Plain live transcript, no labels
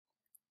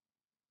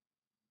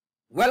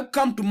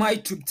Welcome to my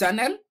YouTube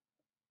channel.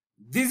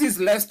 This is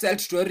lifestyle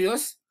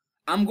tutorials.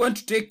 I'm going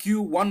to take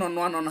you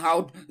one-on-one on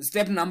how,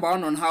 step number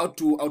one on how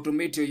to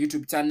automate your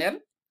YouTube channel.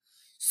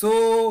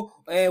 So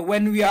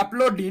when we are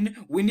uploading,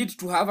 we need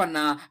to have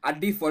a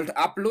default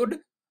upload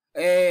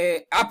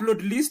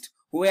list,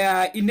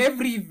 where in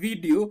every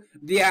video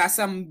there are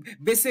some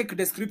basic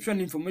description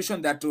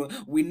information that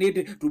we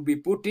need to be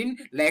put in,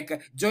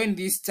 like join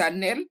this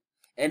channel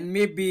and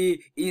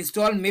maybe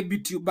install maybe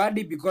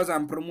TubeBuddy, because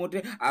I'm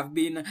promoting. I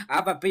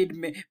have a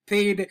paid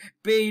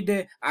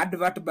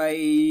advert by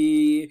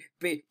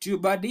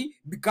TubeBuddy.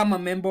 Become a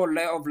member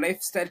of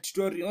Lifestyle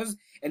Tutorials,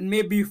 and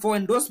maybe for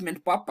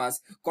endorsement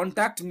purpose,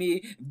 contact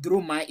me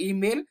through my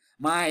email,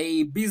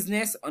 my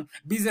business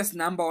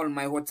number, or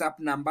my WhatsApp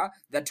number,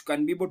 that you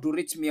can be able to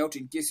reach me out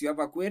in case you have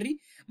a query.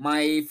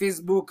 My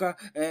Facebook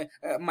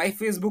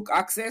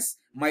access,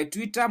 my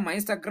Twitter, my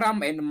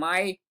Instagram, and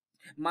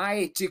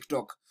my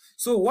TikTok.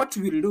 So what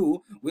we'll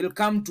do, we'll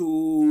come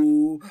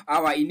to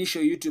our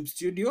initial YouTube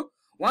studio.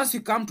 Once we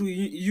come to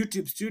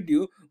YouTube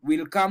studio,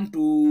 we'll come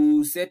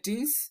to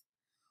settings.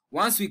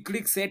 Once we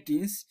click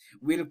settings,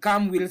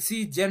 we'll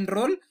see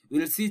general,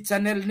 we'll see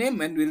channel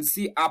name, and we'll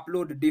see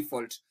upload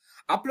default.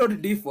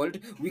 Upload default,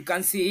 we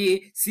can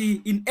see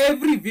in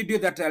every video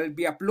that I'll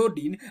be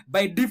uploading,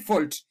 by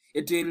default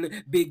it will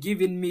be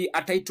giving me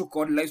a title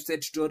called Lifestyle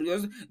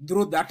Tutorials.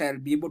 Through that, I'll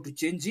be able to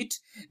change it.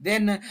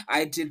 Then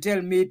it will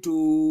tell me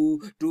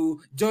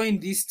to join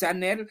this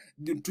channel.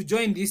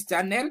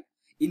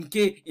 In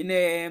case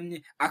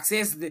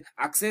access the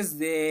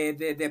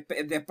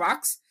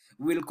packs.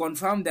 We'll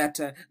confirm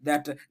that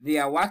they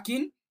are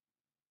working.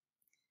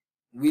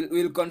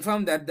 We'll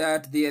confirm that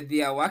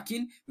they are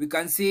working. We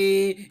can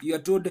say you are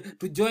told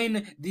to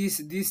join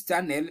this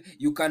channel.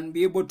 You can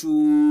be able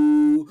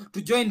to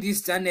join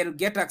this channel,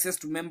 get access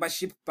to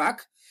membership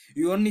pack.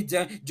 You only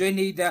join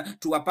either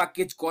to a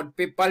package called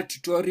PayPal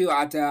tutorial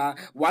at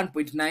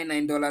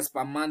 $1.99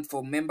 per month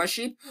for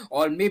membership,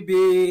 or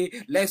maybe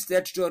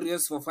Lifestyle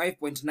Tutorials for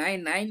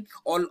 $5.99,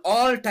 or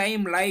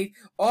all-time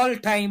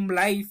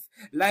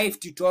live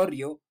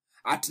tutorial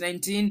at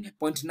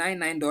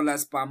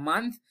 $19.99 per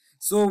month.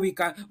 So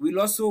we'll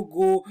also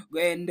go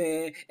and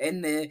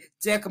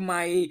check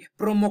my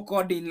promo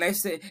code in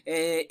Lifestyle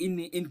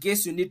in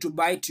case you need to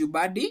buy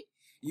TubeBuddy.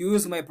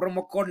 Use my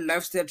promo code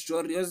Lifestyle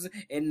Tutorials,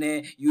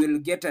 and you will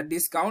get a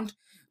discount.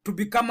 To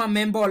become a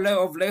member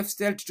of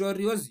Lifestyle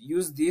Tutorials,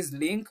 use this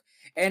link.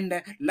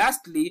 And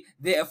lastly,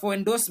 for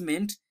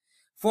endorsement,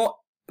 for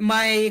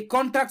my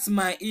contacts,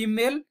 my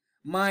email,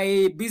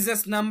 my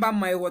business number,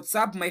 my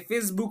WhatsApp, my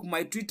Facebook,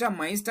 my Twitter,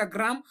 my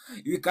Instagram,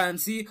 you can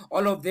see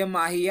all of them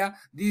are here.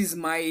 This is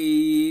my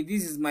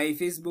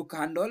Facebook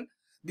handle.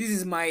 This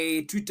is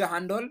my Twitter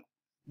handle.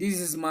 This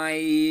is my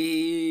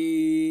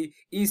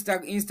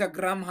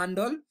Instagram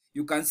handle.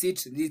 You can see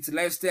it. It's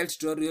Lifestyle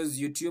Tutorials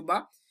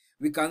YouTuber.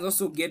 We can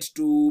also get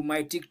to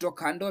my TikTok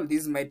handle.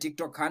 This is my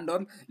TikTok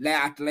handle,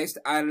 at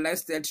Lifestyle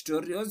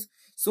Tutorials.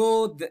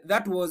 So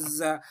that was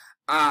a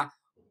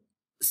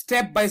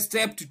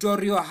step-by-step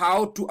tutorial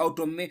how to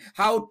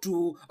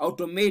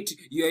automate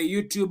your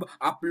YouTube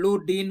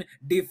uploading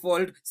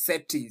default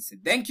settings.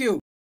 Thank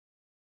you.